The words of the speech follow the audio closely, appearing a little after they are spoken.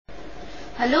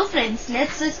Hello friends,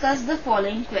 let's discuss the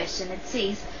following question. It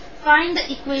says, find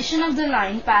the equation of the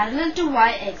line parallel to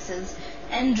y-axis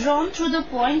and drawn through the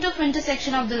point of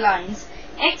intersection of the lines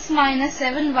x minus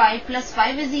 7y plus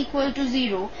 5 is equal to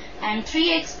 0 and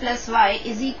 3x plus y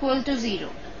is equal to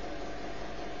 0.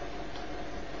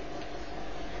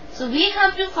 So we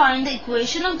have to find the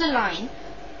equation of the line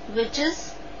which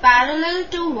is parallel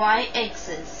to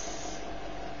y-axis.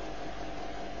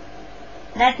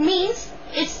 That means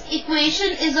its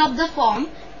equation is of the form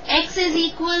x is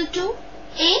equal to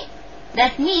a.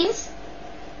 That means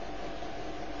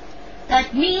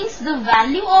the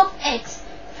value of x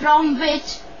from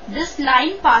which this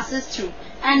line passes through,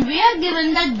 and we are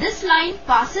given that this line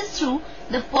passes through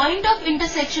the point of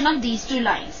intersection of these two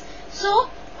lines. So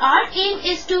our aim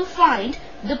is to find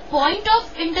the point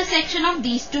of intersection of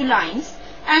these two lines,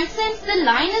 and since the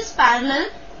line is parallel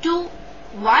to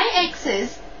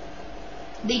y-axis,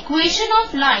 the equation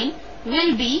of line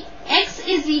will be x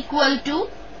is equal to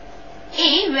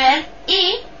a, where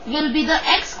a will be the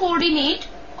x coordinate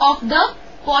of the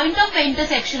point of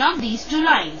intersection of these two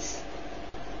lines.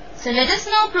 So let us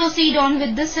now proceed on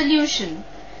with the solution.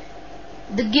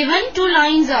 The given two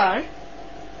lines are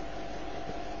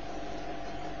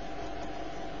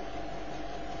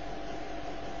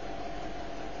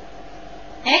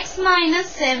x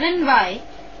minus 7y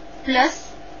plus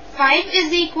 5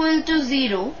 is equal to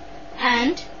 0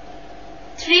 and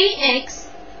 3x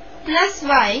plus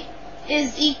y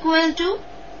is equal to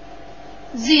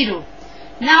 0.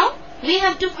 Now we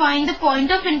have to find the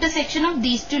point of intersection of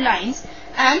these two lines,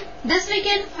 and this we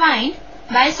can find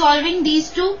by solving these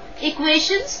two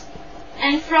equations,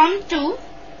 and from 2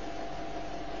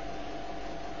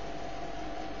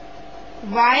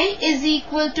 y is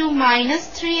equal to minus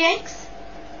 3x.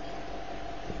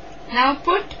 Now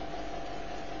put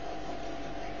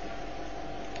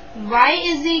y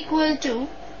is equal to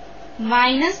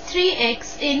minus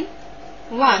 3x in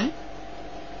 1.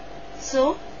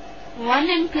 So 1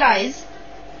 implies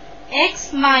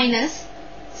x minus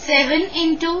 7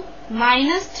 into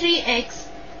minus 3x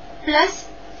plus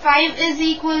 5 is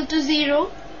equal to 0.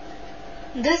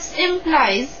 This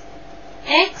implies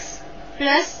x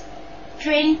plus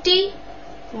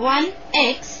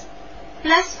 21x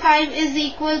plus 5 is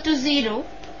equal to 0,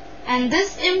 and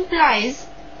this implies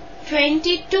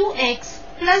 22x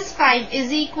plus 5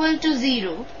 is equal to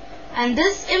 0, and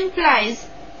this implies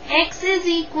x is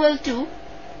equal to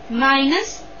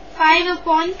minus 5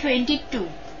 upon 22.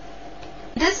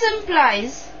 This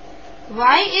implies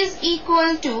y is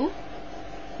equal to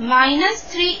minus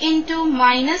 3 into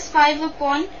minus 5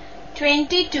 upon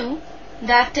 22,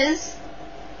 that is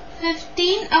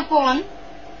 15 upon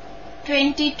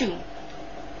 22.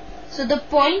 So the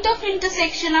point of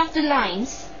intersection of the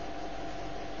lines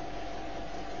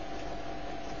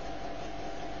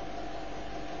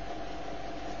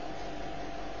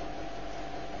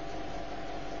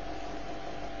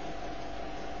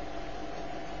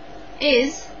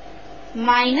is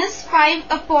minus 5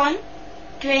 upon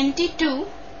 22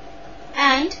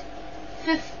 and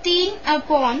 15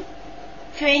 upon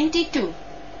 22.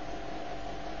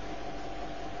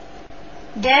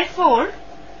 Therefore,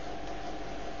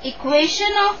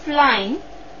 equation of line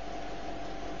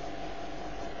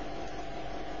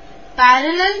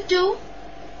parallel to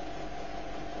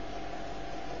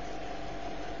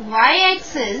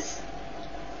y-axis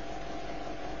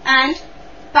and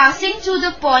passing through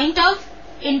the point of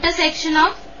intersection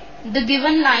of the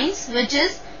given lines, which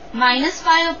is minus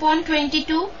 5 upon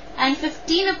 22 and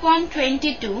 15 upon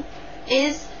 22,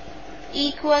 is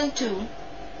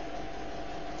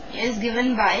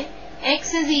given by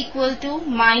x is equal to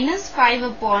minus 5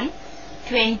 upon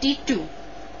 22.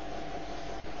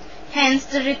 Hence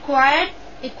the required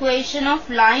equation of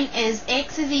line is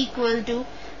x is equal to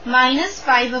minus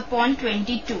 5 upon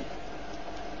 22.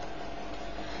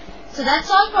 So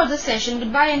that's all for this session.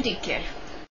 Goodbye and take care.